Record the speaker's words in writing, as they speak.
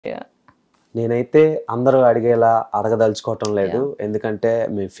నేనైతే అందరూ అడిగేలా అడగదలుచుకోవటం లేదు, ఎందుకంటే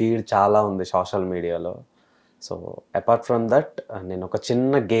మీ ఫీడ్ చాలా ఉంది సోషల్ మీడియాలో. సో అపార్ట్ ఫ్రమ్ దట్ నేను ఒక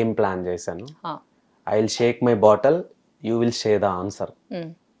చిన్న గేమ్ ప్లాన్ చేశాను. I will Sheikh my bottle, you will share the answer.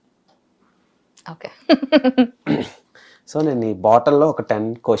 Okay. So నేను ఈ బాటిల్లో ఒక 10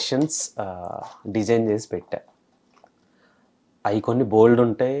 క్వశ్చన్స్ డిజైన్ చేసి పెట్టా. అవి కొన్ని బోల్డ్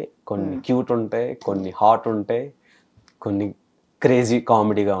ఉంటాయి, కొన్ని క్యూట్ ఉంటాయి, కొన్ని హాట్ ఉంటాయి, కొన్ని క్రేజీ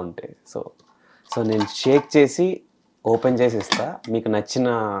కామెడీగా ఉంటాయి. సో నేను షేక్ చేసి ఓపెన్ చేసి ఇస్తా. మీకు నచ్చిన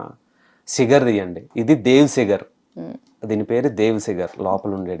సిగర్ తీయండి. ఇది దేవ్ సిగర్, దీని పేరు దేవ్ సిగర్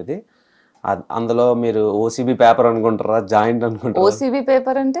లోపల ఉండేది. అందులో మీరు ఓసిబి పేపర్ అనుకుంటారా, జాయింట్ అనుకుంటారా? ఓసిబి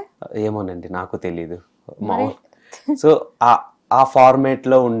పేపర్ అంటే ఏమోనండి, నాకు తెలీదు. సో ఆ ఫార్మేట్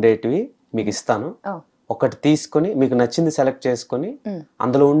లో ఉండేటివి మీకు ఇస్తాను. ఒకటి తీసుకొని మీకు నచ్చింది సెలెక్ట్ చేసుకొని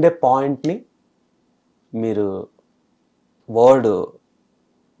అందులో ఉండే పాయింట్ ని మీరు వర్డ్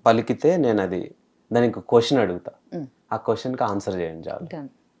పలికితే నేను అది దానికి క్వశ్చన్ అడుగుతా. ఆ క్వశ్చన్ కి ఆన్సర్ చేయండి చాలు.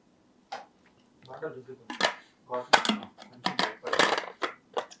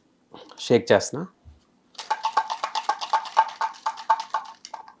 షేక్ చేస్తున్నా.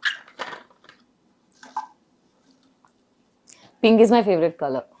 Pink is my favourite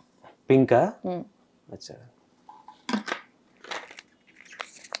colour. పింకా? అచ్చా.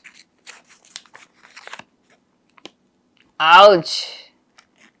 ఔచ్.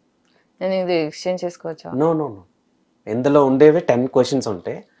 నేను ఇది ఎక్స్చేంజ్ చేసుకోవచ్చా? నో నో నో, ఇందులో ఉండేవి 10 క్వశ్చన్స్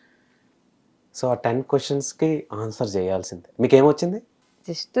ఉంటాయి. సో ఆ 10 క్వశ్చన్స్కి ఆన్సర్ చేయాల్సిందే. మీకు ఏమొచ్చింది?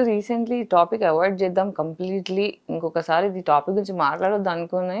 జస్ట్ రీసెంట్లీ ఈ టాపిక్ అవాయిడ్ చేద్దాం కంప్లీట్లీ, ఇంకొకసారి ఈ టాపిక్ గురించి మాట్లాడొద్దు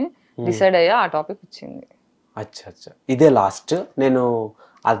అనుకుని డిసైడ్ అయ్యా, ఆ టాపిక్ వచ్చింది. అచ్చా అచ్చా, ఇదే లాస్ట్. నేను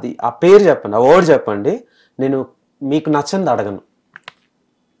అది ఆ పేరు చెప్పండి, ఆ వర్డ్ చెప్పండి. నేను మీకు నచ్చింది అడగను.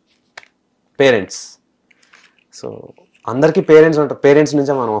 పేరెంట్స్. సో అందరికీ పేరెంట్స్ ఉంటారు, పేరెంట్స్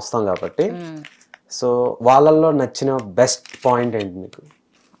నుంచే మనం వస్తాం కాబట్టి. సో వాళ్ళల్లో నచ్చిన బెస్ట్ పాయింట్ ఏంటి మీకు?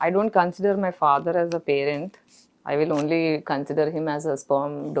 I don't consider my father as a parent. I will only consider him as a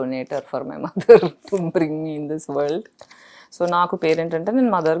sperm donator for my mother to bring me in this world. So నాకు parent అంటే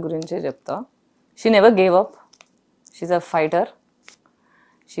నేను mother గురించే చెప్తా. She never gave up. She's a fighter.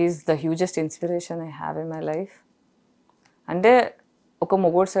 She's the hugest inspiration I have in my life. అంటే ఒక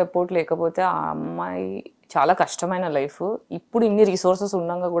మొగోడు support లేకపోతే ఆ అమ్మాయి చాలా కష్టమైన లైఫ్. ఇప్పుడు ఇన్ని రిసోర్సెస్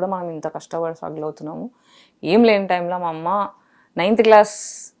ఉండగా కూడా మనం ఇంత కష్టపడి స్ట్రగుల్ అవుతున్నాము. ఏం లేని టైంలో మా అమ్మ 9th క్లాస్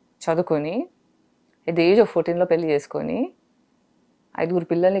చదువుకొని ఎట్ ద ఏజ్ ఆఫ్ 14లో పెళ్లి చేసుకొని 5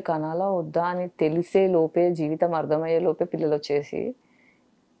 పిల్లల్ని కనాలా వద్దా అని తెలిసే లోపే, జీవితం అర్థమయ్యే లోపే పిల్లలు వచ్చేసి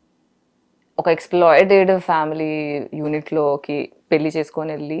ఒక ఎక్స్‌ప్లాయిటెడ్ ఫ్యామిలీ యూనిట్లోకి పెళ్లి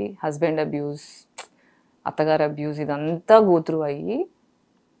చేసుకొని వెళ్ళి హస్బెండ్ అబ్యూస్, అత్తగారు అబ్యూస్ ఇదంతా గో త్రూ అయ్యి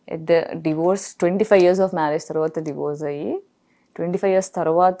at the divorce 25 years of marriage తర్వాత డివోర్స్ అయ్యి 25 years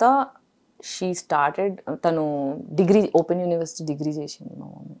తర్వాత షీ స్టార్టెడ్. తను డిగ్రీ, ఓపెన్ యూనివర్సిటీ డిగ్రీ చేసింది. మా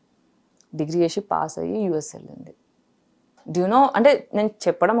మమ్మీ డిగ్రీ చేసి పాస్ అయ్యి యూఎస్ వెళ్ళింది. డ్యూ నో, అంటే నేను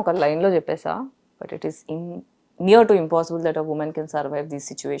చెప్పడం ఒక లైన్లో చెప్పేసా, but it is near to impossible that a women can survive these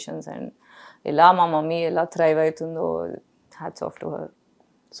situations. And ఎలా మా మమ్మీ ఎలా థ్రైవ్ అవుతుందో, hats off to her.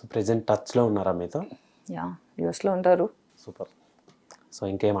 So present టచ్లో ఉన్నారా మీతో? యా, యూఎస్లో ఉంటారు. సూపర్. సో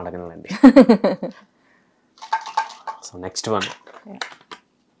ఇంకేం అడగనండి. So next one.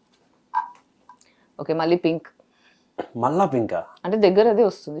 ఓకే, మళ్ళీ పింక్. మళ్ళా పింకా? అంటే దగ్గర అదే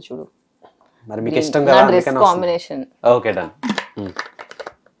వస్తుంది చూడు. మరి మీకు ఇష్టం కదా, డ్రెస్ కాంబినేషన్. Okay done.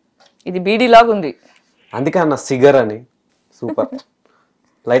 ఇది బీడీ లాగా ఉంది, అందుకే అన్న సిగర్ అని. సూపర్.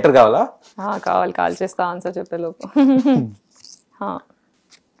 లైటర్ కావాలా? కావాలి, కాల్ చేస్తా ఆన్సర్ చెప్పేలోపు.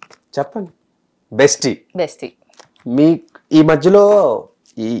 చెప్పండి. బెస్టీ. బెస్టీ. మీ ఈ మధ్యలో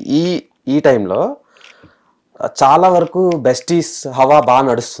ఈ ఈ టైంలో చాలా వరకు బెస్టీస్ హవా బాగా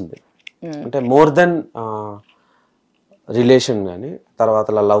నడుస్తుంది. అంటే మోర్ దెన్ రిలేషన్ కానీ, తర్వాత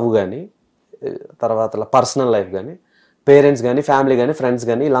లవ్ కానీ, తర్వాత పర్సనల్ లైఫ్ కానీ, పేరెంట్స్ కానీ, ఫ్యామిలీ కానీ, ఫ్రెండ్స్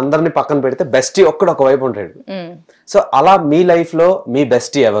కానీ, వీళ్ళందరినీ పక్కన పెడితే బెస్టీ ఒక్కడు ఒకవైపు ఉంటాడు. సో అలా మీ లైఫ్లో మీ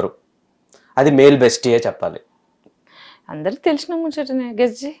బెస్టీ ఎవరు? అది మేల్ బెస్టీయే చెప్పాలి. అందరికి తెలిసిన ముచ్చటనే.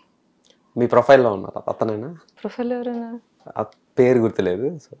 గెస్జీ. మీ ప్రొఫైల్లో ఉన్నారు అతనైనా? ప్రొఫైల్ ఎవరున్నారు? పేరు గుర్తులేదు.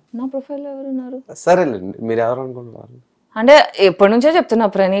 నా ప్రొఫైల్ ఎవరున్నారు? సరేలేండి, మీరు ఎవరు అనుకుంటున్నారు? అంటే ఎప్పటి నుంచో చెప్తున్నా,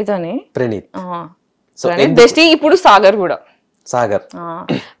 ప్రణీత్ అని. ప్రణీత్. ప్రణీత్ బెస్టీ. ఇప్పుడు సాగర్ కూడా. సాగర్.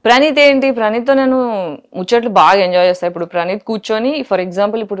 ప్రణీత్ ఏంటి, ప్రణీత్ తో నేను ముచ్చట్లు బాగా ఎంజాయ్ చేస్తాను. ఇప్పుడు ప్రణీత్ కూర్చొని, ఫర్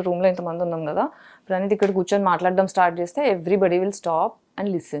ఎగ్జాంపుల్ ఇప్పుడు రూమ్ లో ఇంతమంది ఉన్నాం కదా, ప్రణీత్ ఇక్కడ కూర్చొని మాట్లాడడం స్టార్ట్ చేస్తే everybody will stop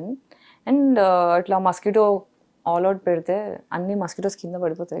and listen. And ఇట్లా మస్కిటో ఆల్ అవుట్ పెడితే అన్ని మస్కిటోస్ కింద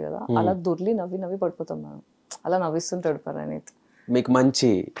పడిపోతాయి కదా, అలా దొర్లి నవ్వి నవ్వి పడిపోతాం మనం. అలా నవ్విస్తుంటాడు ప్రణీత్. మీకు మంచి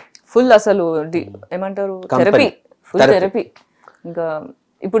ఫుల్ అసలు ఏమంటారు థెరపీ, ఫుల్ థెరపీ. ఇంకా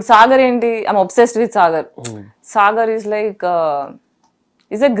ఇప్పుడు సాగర్ ఏంటి, I'm obsessed with Sagar. Sagar is like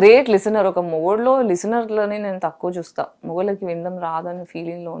is a great listener. ఒక మొగోడ్లో లిసనర్లని నేను తక్కువ చూస్తా, మొగోళ్ళకి వినడం రాదని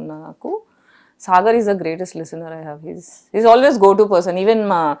ఫీలింగ్లో ఉన్న నాకు Sagar is the greatest listener I have. Is always go to person. Even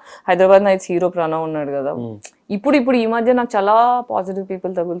మా హైదరాబాద్ నైట్స్ హీరో ప్రణవ్ ఉన్నాడు కదా, ఇప్పుడు ఈ మధ్య నాకు చాలా పాజిటివ్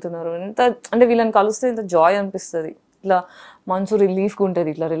పీపుల్ తగులుతున్నారు. ఎంత అంటే వీళ్ళని కలిస్తే ఇంత జాయ్ అనిపిస్తుంది, ఇట్లా మనసు రిలీఫ్గా ఉంటుంది,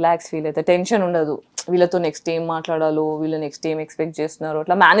 ఇట్లా రిలాక్స్ ఫీల్ అయితే టెన్షన్ ఉండదు. వీళ్ళతో నెక్స్ట్ ఏం మాట్లాడాలో, వీళ్ళు నెక్స్ట్ ఏం ఎక్స్పెక్ట్ చేస్తున్నారు,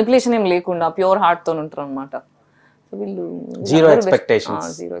 అట్లా మ్యానిపులేషన్ ఏం లేకుండా ప్యూర్ హార్ట్తో ఉంటారు అనమాట. సో వీళ్ళు జీరో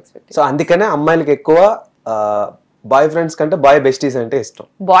ఎక్స్పెక్టేషన్స్. సో అందుకనే అమ్మాయిలకి ఎక్కువ బాయ్ ఫ్రెండ్స్ కంటే బాయ్ బెస్టీస్ అంటే ఇష్టం.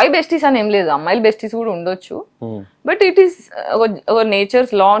 బాయ్ బెస్టీస్ అని ఏం లేదు, అమ్మాయిలు బెస్టీస్ కూడా ఉండొచ్చు. బట్ ఇట్ ఈస్ ఒక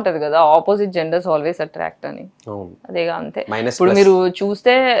నేచర్స్ లా ఉంటది కదా, ఆపోజిట్ జెండర్స్ ఆల్వేస్ అట్రాక్ట్ అని. అదేగా అంతే. ఇప్పుడు మీరు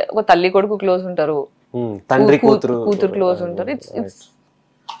చూస్తే ఒక తల్లి కొడుకు క్లోజ్ ఉంటారు, తండ్రి కూతురు క్లోజ్ ఉంటారు. It's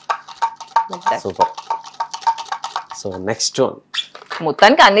super. So next one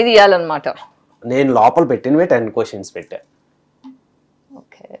మొత్తానికి అన్ని తీయాలన్నమాట. నేను లోపల పెట్టినవే 10 క్వశ్చన్స్ పెట్టా.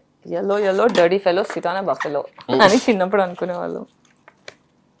 Okay, yellow dirty fellow sit on a buffalo అని చిన్నప్పుడు అనుకునేవాళ్ళం.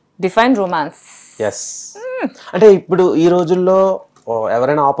 Define romance. ఎస్, అంటే ఇప్పుడు ఈ రోజుల్లో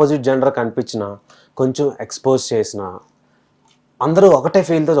ఎవరైనా ఆపోజిట్ జెండర్ కనిపించినా, కొంచెం ఎక్స్పోజ్ చేసినా అందరూ ఒకటే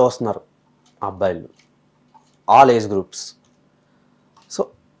ఫీల్తో చూస్తున్నారు అబ్బాయిలు, ఆల్ ఏజ్ గ్రూప్స్. సో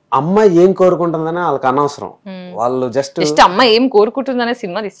అమ్మాయి ఏం కోరుకుంటుందని వాళ్ళకి అనవసరం, వాళ్ళు జస్ట్ అమ్మాయి ఏం కోరుకుంటుందనే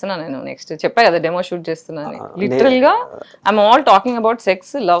సినిమా తీస్తున్నాను నేను. నెక్స్ట్ చెప్పా కదా డెమో షూట్ చేస్తున్నాను. లిటరల్ గా I'm all talking about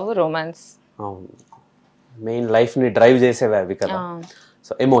sex, love, romance. Main life ని డ్రైవ్ చేసేవి అవి కదా.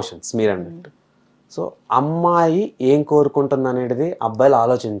 సో ఎమోషన్స్ మీరు అన్నట్టు. సో అమ్మాయి ఏం కోరుకుంటుంది అనేది అబ్బాయిలు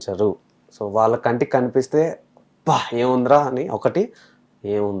ఆలోచించరు. సో వాళ్ళ కంటికి కనిపిస్తే బా ఏముందిరా అని ఒకటి,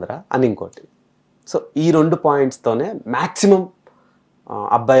 ఏముందిరా అని ఇంకోటి. సో ఈ 2 పాయింట్స్తోనే మాక్సిమం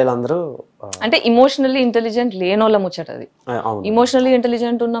అబ్బాయిలందరూ అంటే ఇమోషనల్లీ ఇంటెలిజెంట్ లేనోళ్ళ ముచ్చటది. ఇమోషనల్లీ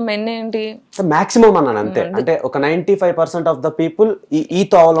ఇంటెలిజెంట్ ఉన్న మెన్ ఏంటి మాక్సిమం అన్నాను అంతే. అంటే ఒక 95% ఆఫ్ ద పీపుల్ ఈ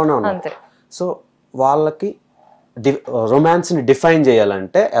తోవలోనే ఉన్నారు. సో వాళ్ళకి రొమాన్స్ ని డిఫైన్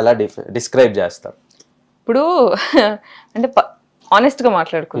చేయాలంటే ఎలా డిస్క్రైబ్ చేస్తారు? ఇప్పుడు అంటే ఆనెస్ట్ గా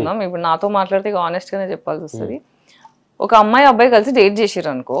మాట్లాడుకుందాం. ఇప్పుడు నాతో మాట్లాడితే ఆనెస్ట్ గానే చెప్పాల్సి వస్తుంది. ఒక అమ్మాయి అబ్బాయి కలిసి డేట్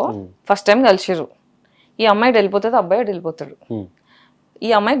చేసిర్రు అనుకో, ఫస్ట్ టైం కలిసిర్రు, ఈ అమ్మాయి వెళ్ళిపోతుంది, అబ్బాయి వెళ్ళిపోతాడు. ఈ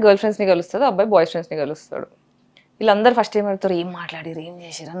అమ్మాయి గర్ల్ ఫ్రెండ్స్ ని కలుస్తుంది, అబ్బాయి బాయ్ ఫ్రెండ్స్ ని కలుస్తాడు. వీళ్ళందరూ ఫస్ట్ ఏం అడుగుతారు, ఏం మాట్లాడారు, ఏం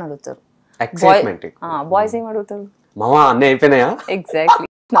చేసారు అని అడుగుతారు. బాయ్స్ ఏం అడుగుతారు, మామా అన్నీ అయిపోయినాయా? ఎగ్జాక్ట్లీ.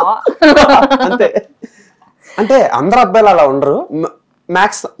 అంటే అందరు అబ్బాయిలు అలా ఉండరు.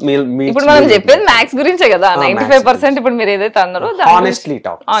 మ్యాక్స్ ఇప్పుడు మనం చెప్పేది మ్యాక్స్ గురించే కదా. 95% ఇప్పుడు మీరు ఏదైతే అన్నారో ఆనెస్ట్లీ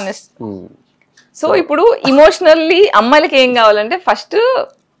టాక్. ఆనెస్ట్. సో ఇప్పుడు ఇమోషనల్లీ అమ్మాయిలకి ఏం కావాలంటే ఫస్ట్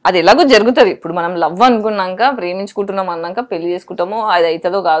అది ఎలాగో జరుగుతుంది. ఇప్పుడు మనం లవ్ అనుకున్నాక, ప్రేమించుకుంటున్నాం అన్నాక, పెళ్లి చేసుకుంటామో అది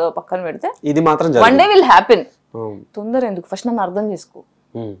అవుతుందో కాదో పక్కన పెడితే ఇది మాత్రం వన్ డే విల్ హ్యాపెన్. తొందర ఎందుకు, ఫస్ట్ నన్ను అర్థం చేసుకో,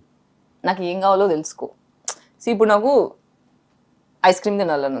 నాకు ఏం కావాలో తెలుసుకో. సో ఇప్పుడు నాకు ఐస్ క్రీమ్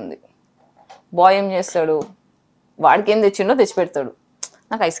తినాలని ఉంది, బాయ్ ఏం చేస్తాడు, వాడికి ఏం తెచ్చిండో తెచ్చి పెడతాడు.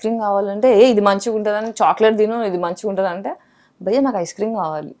 నాకు ఐస్ క్రీమ్ కావాలంటే ఇది మంచిగా ఉంటుందని, చాక్లెట్ తిను ఇది మంచిగా ఉంటుంది అంటే, భయ్య నాకు ఐస్ క్రీమ్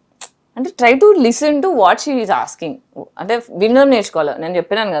కావాలి అంటే try to listen to what she is asking. అంటే వినడం నేర్చుకోవాలి. నేను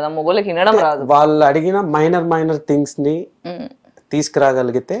చెప్పినాను కదా మొగోళ్ళకి వినడం రాదు. వాళ్ళు అడిగిన మైనర్ థింగ్స్ ని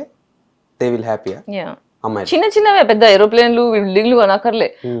తీసుకురాగలిగితే దే విల్ హ్యాపీ. చిన్న చిన్నవే, పెద్ద ఏరోప్లేన్లు బిల్డింగ్లు కొనక్కర్లే,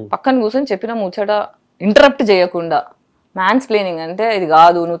 పక్కన కూర్చొని చెప్పిన ముచ్చట ఇంటరప్ట్ చేయకుండా, మ్యాన్స్ ప్లేనింగ్ అంటే ఇది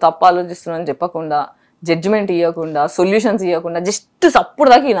కాదు నువ్వు తప్పు ఆలోచిస్తున్నావు అని చెప్పకుండా, జడ్జిమెంట్ ఇవ్వకుండా, సొల్యూషన్స్ ఇవ్వకుండా, జస్ట్ సప్పుడు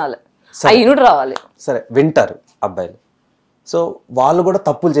దాకా వినాలి, ఆ ఇనుడు రావాలి. సరే వింటారు అబ్బాయిలు, సో వాళ్ళు కూడా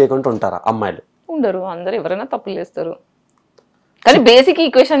తప్పులు చేయకుండా ఉంటారా? అమ్మాయిలు ఉండరు, అందరు ఎవరైనా తప్పులు చేస్తారు. కానీ బేసిక్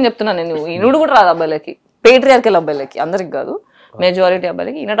ఈక్వేషన్ చెప్తున్నా నేను, ఇనుడు కూడా రాదు అబ్బాయిలకి, పేట్రియార్కల్ అబ్బాయిలకి, అందరికి కాదు, మెజారిటీ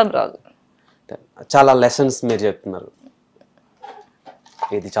అబ్బాయిలకి వినడం రాదు. చాలా లెసన్స్ మీరు చెప్తున్నారు.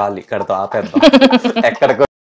 ఇది చాలు, ఇక్కడతో ఆపేద్దాం. ఎక్కడికో